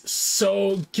is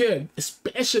so good,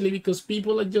 especially because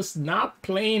people are just not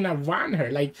playing around her.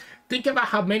 Like, think about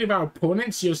how many of our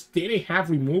opponents just didn't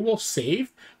have removal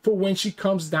saved for when she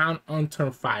comes down on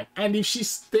turn 5. And if she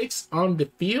sticks on the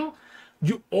field,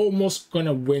 you're almost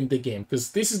gonna win the game,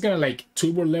 because this is gonna like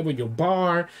turbo level your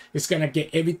Bar. It's gonna get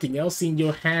everything else in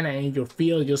your hand and in your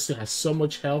field. It just has so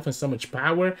much health and so much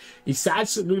power. It's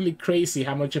absolutely crazy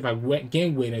how much of a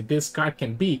game winner this card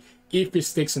can be if it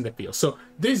sticks in the field. So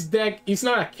this deck is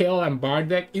not a Kayle and Bar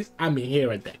deck, it's a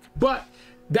Mihira deck. But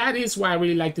that is why I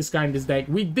really like this card in this deck.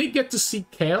 We did get to see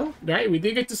Kayle, right? We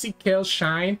did get to see Kayle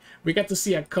shine. We got to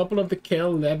see a couple of the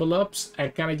Kayle level ups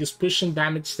and kind of just pushing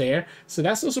damage there. So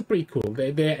that's also pretty cool.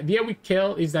 The idea with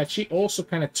Kayle is that she also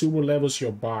kind of turbo levels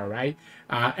your Bar, right?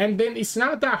 And then it's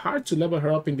not that hard to level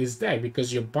her up in this deck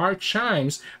because your Bar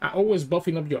chimes are always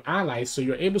buffing up your allies. So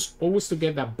you're able always to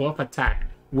get that buff attack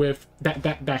with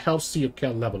that helps to your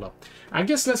Kayle level up. I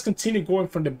guess let's continue going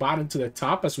from the bottom to the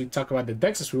top as we talk about the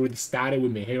decks, as we already started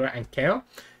with Mihira and Kayle.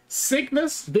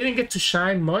 Cygnus didn't get to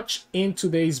shine much in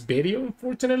today's video,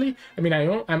 unfortunately. I mean,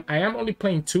 I am only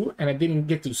playing 2, and I didn't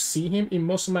get to see him in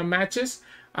most of my matches.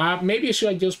 Maybe I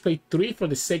should have just played 3 for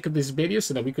the sake of this video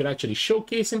so that we could actually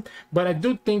showcase him. But I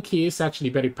do think he is actually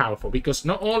very powerful, because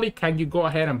not only can you go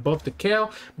ahead and buff the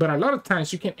Kayle, but a lot of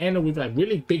times you can end up with a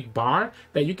really big bar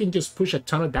that you can just push a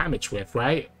ton of damage with,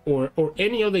 right? Or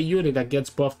any other unit that gets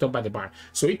buffed up by the bar.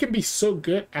 So it can be so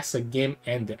good as a game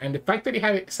ender. And the fact that it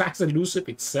has elusive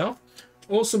itself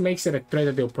also makes it a threat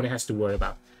that the opponent has to worry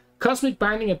about. Cosmic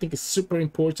Binding, I think, is super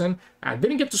important. I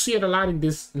didn't get to see it a lot in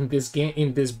this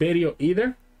video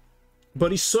either,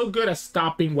 but it's so good at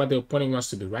stopping what the opponent wants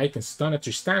to do, right? It can stun a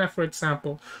Tristana, for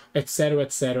example, etc.,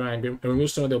 and remove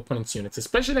some of the opponent's units.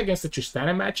 Especially against the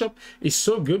Tristana matchup, it's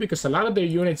so good because a lot of their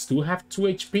units do have 2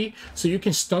 HP, so you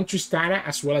can stun Tristana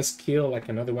as well as kill like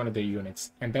another one of their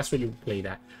units, and that's where you play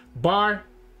that. Bar,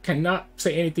 cannot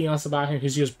say anything else about him.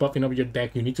 He's just buffing up your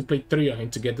deck. You need to play 3 of him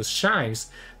to get those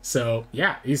shines. So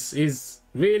yeah, he's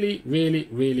really, really,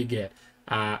 really good.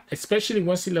 Especially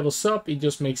once he levels up, it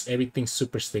just makes everything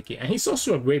super sticky. And he's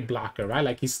also a great blocker, right?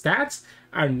 Like, his stats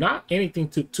are not anything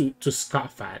to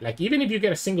scoff at. Like, even if you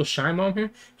get a single shine on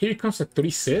him, he becomes a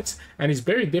 3/6, and it's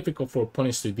very difficult for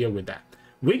opponents to deal with that.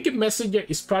 Wicked Messenger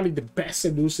is probably the best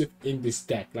elusive in this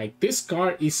deck. Like, this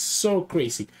card is so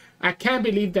crazy. I can't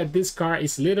believe that this card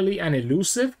is literally an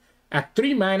elusive at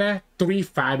 3 mana,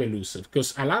 3/5 elusive.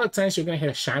 Because a lot of times you're going to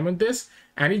hit a shine on this,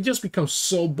 and it just becomes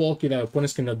so bulky that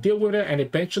opponents cannot deal with it, and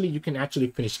eventually you can actually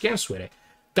finish games with it.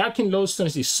 Darkened Lodestone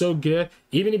is so good.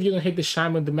 Even if you don't hit the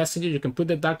shine on the Messenger, you can put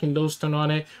the Darkened Lodestone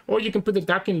on it, or you can put the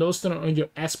Darkened Lodestone on your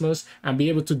Esmus and be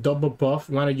able to double buff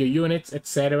one of your units,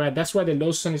 etc. That's why the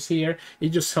Lodestone is here. It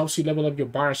just helps you level up your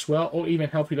bar as well, or even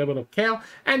help you level up Kayle.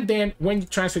 And then when you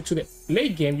transfer to the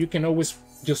late game, you can always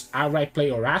just outright play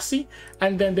Orasi,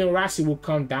 and then the Orasi will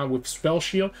come down with Spell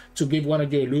Shield to give one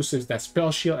of your elusives that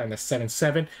Spell Shield and a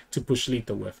 7/7 to push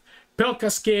lethal with. Pearl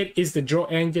Cascade is the draw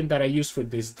engine that I use for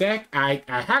this deck. I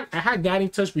had Guiding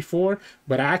Touch before,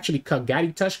 but I actually cut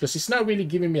Guiding Touch because it's not really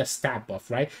giving me a stat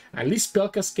buff, right? At least Pearl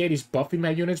Cascade is buffing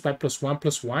my units by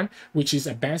 +1/+1, which is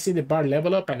advancing the bar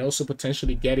level up and also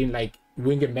potentially getting like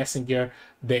Winged Messenger,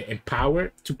 the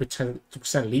Empower,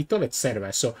 2% lethal,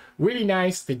 etc. So really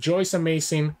nice. The draw is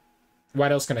amazing.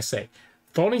 What else can I say?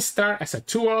 Falling Star as a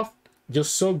 2-off.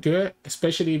 Just so good,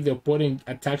 especially if the opponent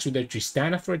attacks with their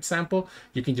Tristana, for example.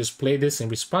 You can just play this in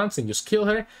response and just kill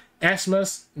her.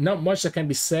 Esmus, not much that can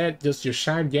be said, just your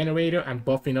shine generator and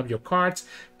buffing up your cards.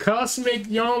 Cosmic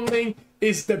Youngling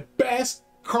is the best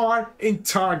card in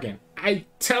Targon. I'm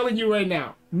telling you right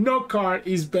now, no card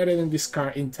is better than this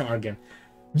card in Targon.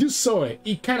 You saw it.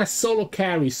 It kind of solo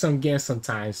carries some games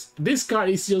sometimes. This card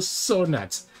is just so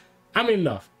nuts. I'm in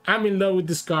love. I'm in love with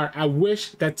this card. I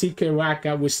wish that TK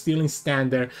Raka was still in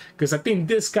standard, because I think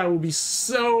this card would be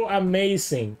so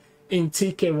amazing in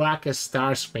TK Raka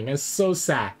Star Spring. I'm so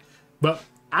sad. But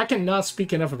I cannot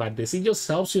speak enough about this. It just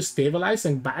helps you stabilize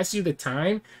and buys you the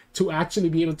time to actually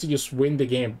be able to just win the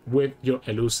game with your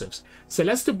elusives.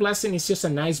 Celestial Blessing is just a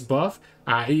nice buff.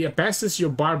 It advances your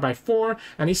bar by 4,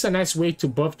 and it's a nice way to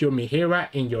buff your Mihira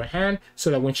in your hand so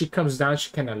that when she comes down,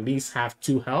 she can at least have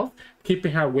 2 health,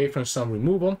 keeping her away from some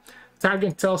removal.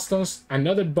 Target Tailstones,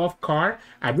 another buff card.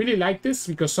 I really like this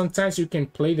because sometimes you can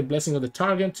play the Blessing of the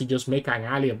Target to just make an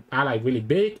ally really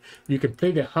big. You can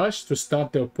play the Hush to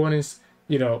stop the opponent's,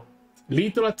 you know,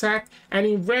 lethal attack, and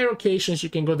in rare occasions you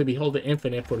can go to Behold the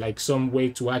Infinite for like some way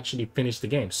to actually finish the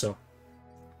game. So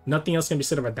nothing else can be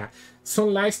said about that.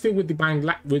 Sunlight still with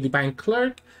Divine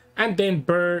Clerk, and then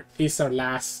Bird is our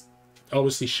last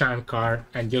obviously shine card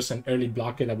and just an early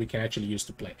blocker that we can actually use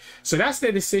to play. So that's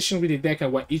the decision with the deck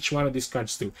and what each one of these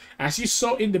cards do. As you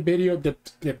saw in the video, the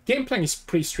game plan is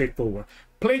pretty straightforward.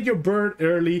 Play your Bird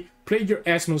early, play your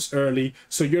Esmus early,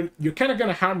 so you're kind of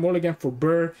gonna hard mulligan for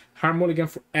Bird, hard mulligan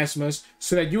for Esmus,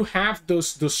 so that you have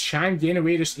those shine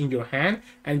generators in your hand,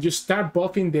 and you start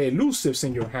buffing the elusives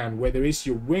in your hand, whether it's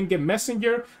your Winged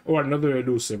Messenger or another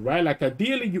elusive, right? Like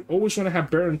ideally, you always want to have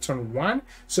Bird on turn 1,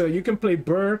 so that you can play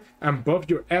Bird and buff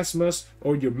your Esmus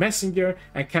or your Messenger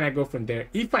and kind of go from there.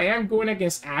 If I am going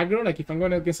against aggro, like if I'm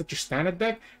going against a Tristana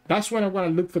deck, that's when I want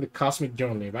to look for the Cosmic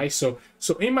Youngling, right? So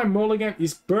in my mulligan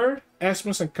is Bird,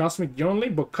 Esmus, and Cosmic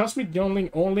Youngling, but Cosmic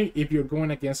Youngling only if you're going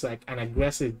against like an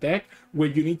aggressive deck where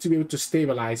you need to be able to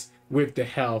stabilize with the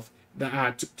health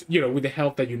that with the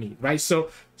health that you need, right? So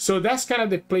that's kind of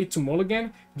the play to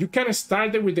mulligan. You kind of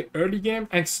start there with the early game,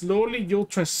 and slowly you'll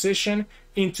transition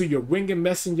into your Winged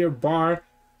Messenger bar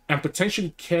and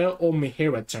potentially Kayle or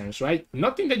Mihira turns, right?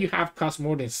 Nothing that you have costs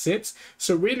more than 6.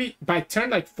 So really, by turn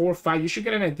like 4 or 5, you should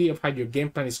get an idea of how your game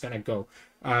plan is going to go.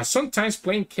 Sometimes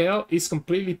playing Kayle is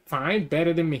completely fine,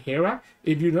 better than Mihira,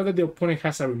 if you know that the opponent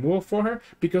has a removal for her,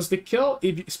 because the Kayle,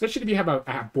 especially if you have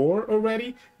a board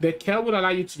already, the Kayle will allow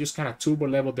you to just kind of turbo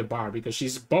level the bar, because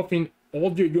she's buffing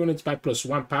all your units by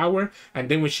 +1 power, and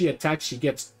then when she attacks, she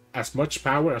gets as much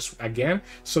power as again,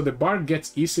 so the bar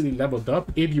gets easily leveled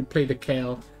up if you play the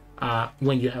Kayle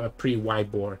when you have a pretty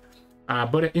wide board.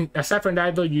 But aside from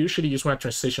that, though, you usually just want to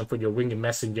transition for your Winged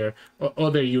Messenger or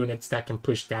other units that can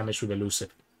push damage with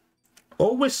Elusive.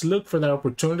 Always look for that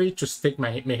opportunity to stick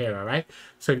my Mihira, right?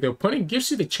 So if the opponent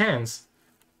gives you the chance,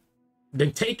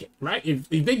 then take it, right? If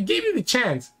they give you the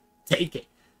chance, take it,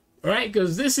 right?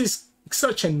 Because this is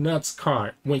such a nuts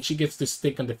card when she gets to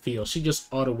stick on the field. She just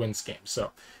auto wins games.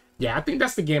 So yeah, I think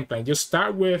that's the game plan. Just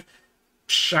start with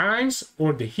Shines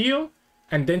or the heal,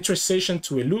 and then transition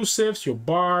to Elusives, your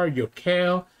bar, your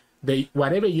Kayle,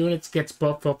 whatever units gets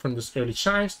buffed up from those early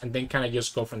Shines, and then kind of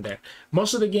just go from there.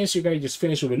 Most of the games you're going to just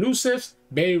finish with Elusives.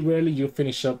 Very rarely you'll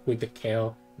finish up with the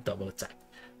Kayle double attack.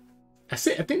 That's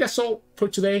it. I think that's all for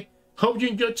today. Hope you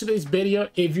enjoyed today's video.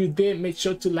 If you did, make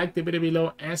sure to like the video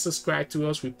below and subscribe to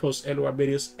us. We post LOR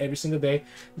videos every single day.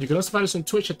 You can also find us on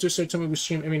Twitch at Sirturmund. We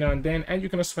stream every now and then. And you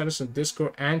can also find us on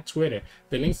Discord and Twitter.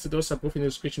 The links to those are both in the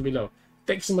description below.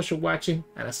 Thanks so much for watching,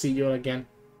 and I'll see you all again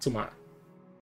tomorrow.